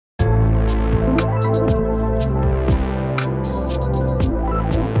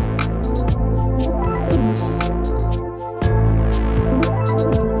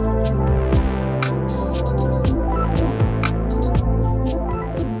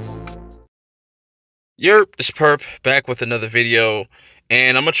Yerp, it's Perp back with another video,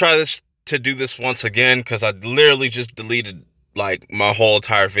 and I'm gonna try to do this once again because I literally just deleted like my whole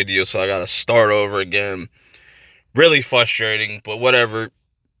entire video, so I gotta start over again. Really frustrating, but whatever.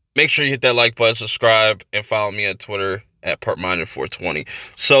 Make sure you hit that like button, subscribe, and follow me on Twitter at PerpMiner420.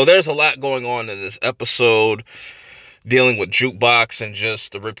 So there's a lot going on in this episode, dealing with Jukebox and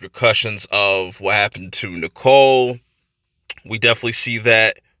just the repercussions of what happened to Nicole. We definitely see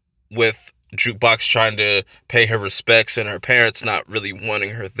that with Jukebox trying to pay her respects and her parents not really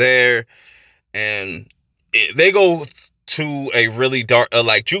wanting her there. And they go to a really dark,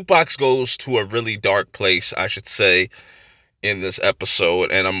 like Jukebox goes to a really dark place, I should say, in this episode.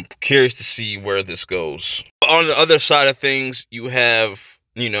 And I'm curious to see where this goes. On the other side of things, you have,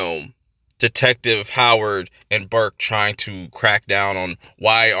 Detective Howard and Burke trying to crack down on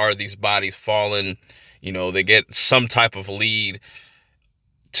why are these bodies fallen. They get some type of lead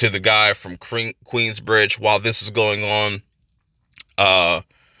to the guy from Queensbridge. While this is going on,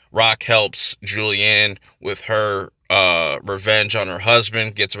 Rock helps Julianne with her revenge on her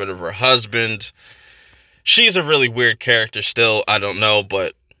husband, gets rid of her husband. She's a really weird character still, I don't know,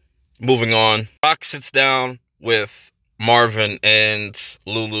 but moving on. Rock sits down with Marvin and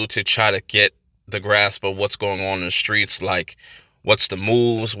Lulu to try to get the grasp of what's going on in the streets, like what's the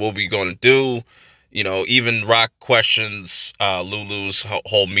moves, what we going to do. Even Rock questions Lulu's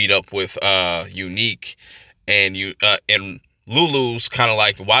whole meetup with Unique, and Lulu's kind of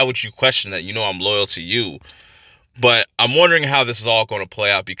like, why would you question that? I'm loyal to you. But I'm wondering how this is all going to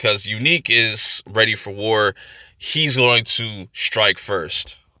play out, because Unique is ready for war. He's going to strike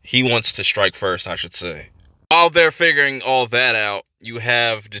first. He wants to strike first, I should say. While they're figuring all that out, you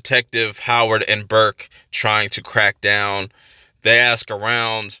have Detective Howard and Burke trying to crack down. They ask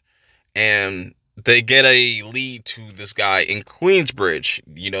around, and they get a lead to this guy in Queensbridge.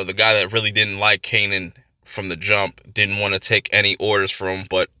 The guy that really didn't like Kanan from the jump, didn't want to take any orders from him,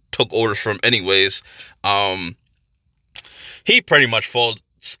 but took orders from him anyways. He pretty much folds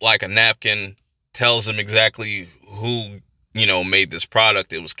like a napkin, tells him exactly who, made this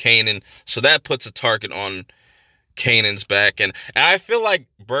product. It was Kanan. So that puts a target on Kanan's back. And I feel like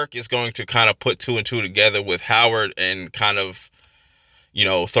Burke is going to kind of put two and two together with Howard and kind of,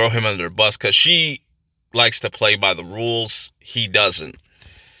 throw him under the bus, because she likes to play by the rules. He doesn't.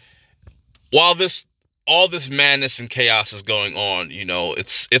 While all this madness and chaos is going on,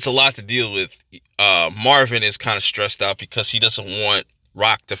 it's a lot to deal with. Marvin is kind of stressed out because he doesn't want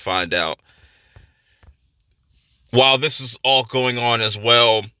Rock to find out. While this is all going on as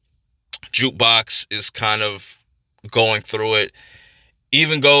well, Jukebox is kind of going through it.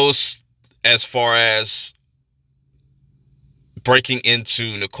 Even goes as far as breaking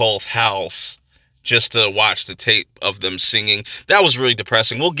into Nicole's house just to watch the tape of them singing. That was really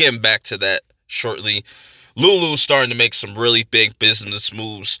depressing. We'll get back to that shortly. Lulu's starting to make some really big business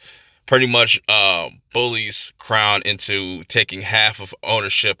moves. Pretty much bullies Crown into taking half of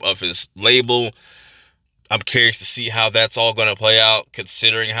ownership of his label. I'm curious to see how that's all going to play out,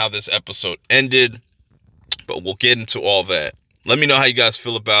 considering how this episode ended. But we'll get into all that. Let me know how you guys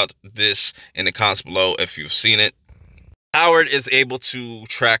feel about this in the comments below if you've seen it. Howard is able to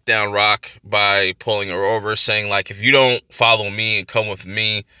track down Rock by pulling her over, saying, like, if you don't follow me and come with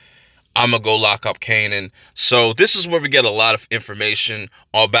me, I'm going to go lock up Kanan. So this is where we get a lot of information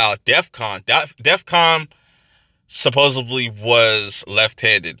about DEF CON. DEF CON supposedly was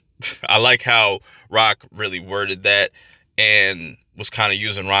left-handed. I like how Rock really worded that and was kind of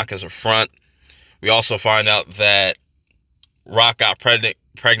using Rock as a front. We also find out that Rock got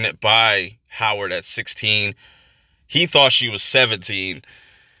pregnant by Howard at 16. He thought she was 17.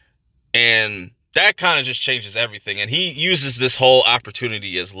 And that kind of just changes everything. And he uses this whole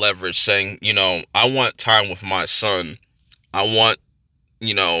opportunity as leverage, saying, I want time with my son. I want,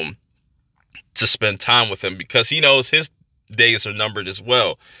 to spend time with him, because he knows his days are numbered as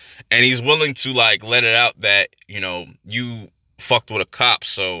well. And he's willing to, like, let it out that, you fucked with a cop,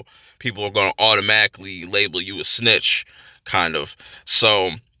 so people are going to automatically label you a snitch, kind of.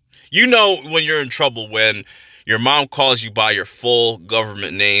 So, when you're in trouble when your mom calls you by your full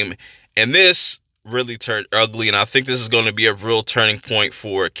government name. And this really turned ugly, and I think this is going to be a real turning point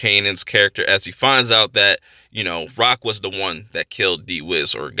for Kanan's character as he finds out that, Rock was the one that killed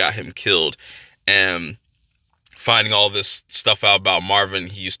D-Wiz, or got him killed. And finding all this stuff out about Marvin,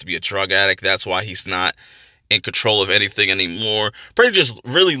 he used to be a drug addict. That's why he's not in control of anything anymore. Pretty just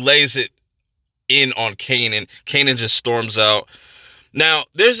really lays it in on Kanan. Kanan just storms out. Now,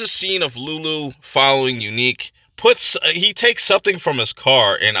 there's a scene of Lulu following Unique. He takes something from his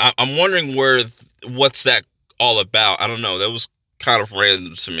car, and I'm wondering what's that all about. I don't know. That was kind of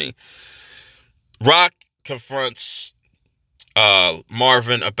random to me. Rock confronts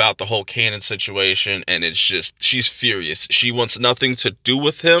Marvin about the whole Kanan situation, and it's just, she's furious. She wants nothing to do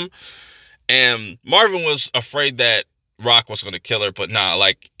with him. And Marvin was afraid that Rock was going to kill her, but nah,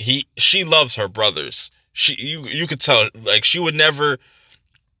 like she loves her brothers. You could tell, like, she would never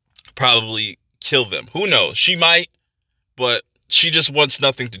probably kill them. Who knows? She might, but she just wants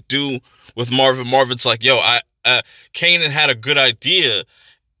nothing to do with Marvin. Marvin's like, yo, Kanan had a good idea,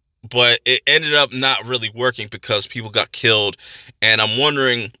 but it ended up not really working because people got killed. And I'm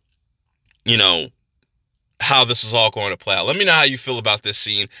wondering, you know, how this is all going to play out. Let me know how you feel about this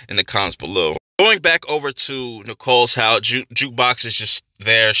scene in the comments below. Going back over to Nicole's house, Jukebox is just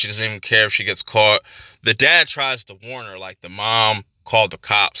there. She doesn't even care if she gets caught. The dad tries to warn her, like, the mom called the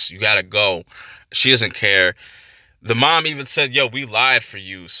cops. You gotta go. She doesn't care. The mom even said, yo, we lied for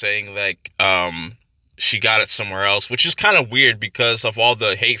you, saying, like, she got it somewhere else, which is kind of weird because of all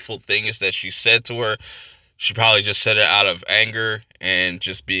the hateful things that she said to her. She probably just said it out of anger and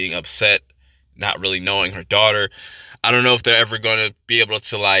just being upset, not really knowing her daughter. I don't know if they're ever going to be able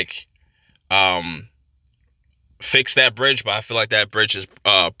to, like, fix that bridge, but I feel like that bridge is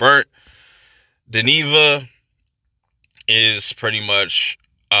burnt. Deneva is pretty much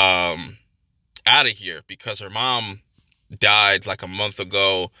out of here because her mom died like a month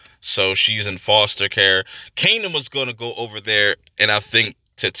ago, so she's in foster care. Kanan was going to go over there, and I think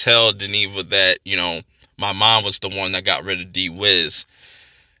to tell Deneva that, you know, my mom was the one that got rid of D-Wiz.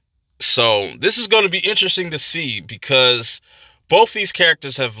 So this is going to be interesting to see because both these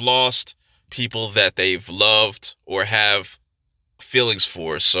characters have lost people that they've loved or have feelings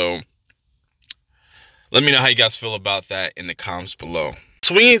for. So let me know how you guys feel about that in the comments below.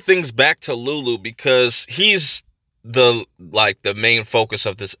 Swinging things back to Lulu because he's the main focus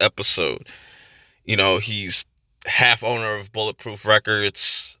of this episode. You know, he's half owner of Bulletproof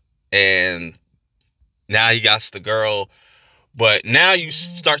Records, and now he got the girl. But now you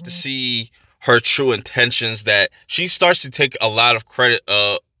start to see her true intentions, that she starts to take a lot of credit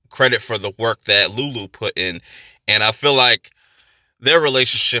for the work that Lulu put in. And I feel like their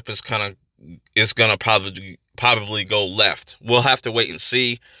relationship is gonna probably go left. We'll have to wait and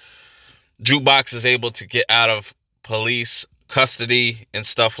see. Jukebox is able to get out of police custody and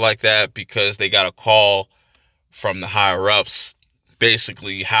stuff like that because they got a call from the higher ups.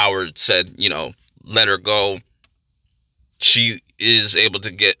 Basically, Howard said, you know, let her go. She is able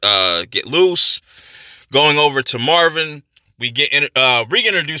to get loose. Going over to Marvin, we get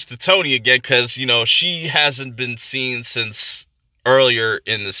reintroduced to Tony again because, you know, she hasn't been seen since earlier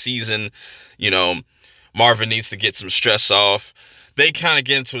in the season. You know, Marvin needs to get some stress off. They kind of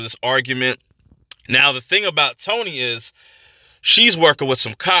get into this argument. Now, the thing about Tony is she's working with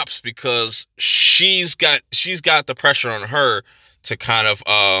some cops because she's got the pressure on her to kind of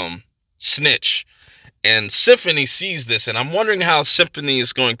snitch. And Symphony sees this, and I'm wondering how Symphony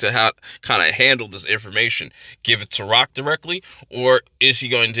is going to kind of handle this information. Give it to Rock directly, or is he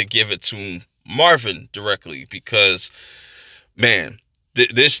going to give it to Marvin directly? Because, man,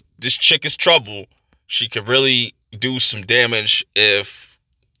 this chick is trouble. She could really do some damage if,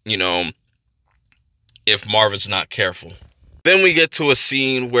 you know, if Marvin's not careful. Then we get to a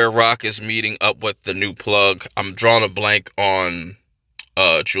scene where Rock is meeting up with the new plug. I'm drawing a blank on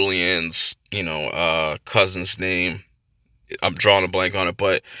Julian's, you know, cousin's name. I'm drawing a blank on it,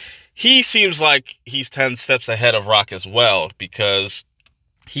 but he seems like he's 10 steps ahead of Rock as well, because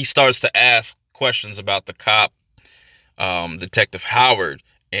he starts to ask questions about the cop, Detective Howard,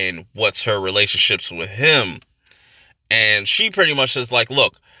 and what's her relationships with him. And she pretty much says, like,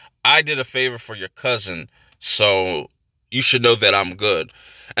 look, I did a favor for your cousin, so you should know that I'm good.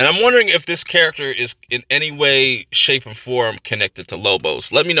 And I'm wondering if this character is in any way, shape, and form connected to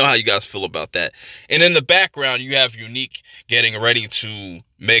Lobos. Let me know how you guys feel about that. And in the background, you have Unique getting ready to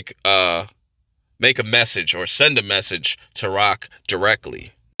make a message or send a message to Rock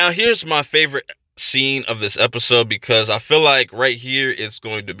directly. Now, here's my favorite scene of this episode, because I feel like right here is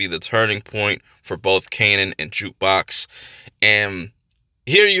going to be the turning point for both Kanan and Jukebox. And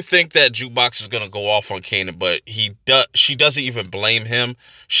here you think that Jukebox is going to go off on Kanan, but she doesn't even blame him.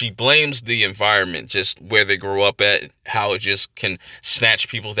 She blames the environment, just where they grew up at, how it just can snatch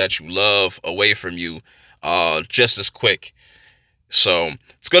people that you love away from you just as quick. So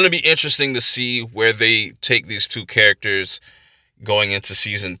it's going to be interesting to see where they take these two characters going into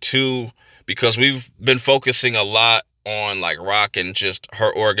season 2, because we've been focusing a lot on, like, Rock and just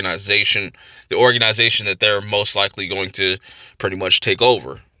her organization, the organization that they're most likely going to pretty much take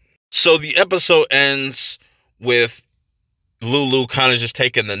over. So the episode ends with Lulu kind of just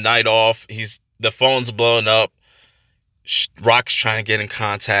taking the night off. The phone's blowing up. Rock's trying to get in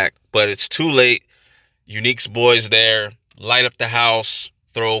contact, but it's too late. Unique's boys there, light up the house,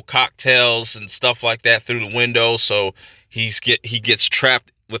 throw cocktails and stuff like that through the window, so he gets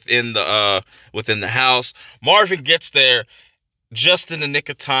trapped within the house. Marvin gets there just in the nick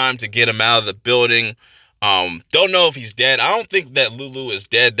of time to get him out of the building. Don't know if he's dead. I don't think that Lulu is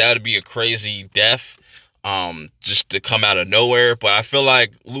dead. That would be a crazy death, just to come out of nowhere. But I feel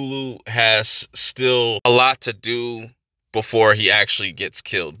like Lulu has still a lot to do before he actually gets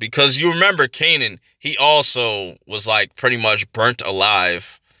killed. Because you remember Kanan, he also was like pretty much burnt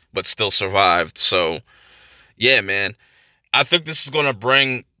alive, but still survived. So yeah, man, I think this is going to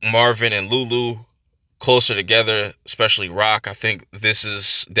bring Marvin and Lulu closer together, especially Rock. I think this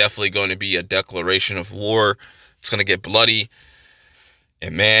is definitely going to be a declaration of war. It's going to get bloody.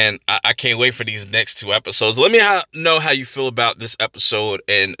 And man, I can't wait for these next two episodes. Let me know how you feel about this episode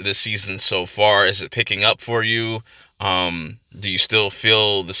and the season so far. Is it picking up for you? Do you still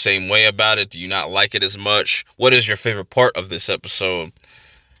feel the same way about it? Do you not like it as much? What is your favorite part of this episode?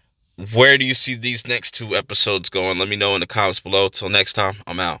 Where do you see these next two episodes going? Let me know in the comments below. Till next time,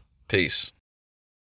 I'm out. Peace.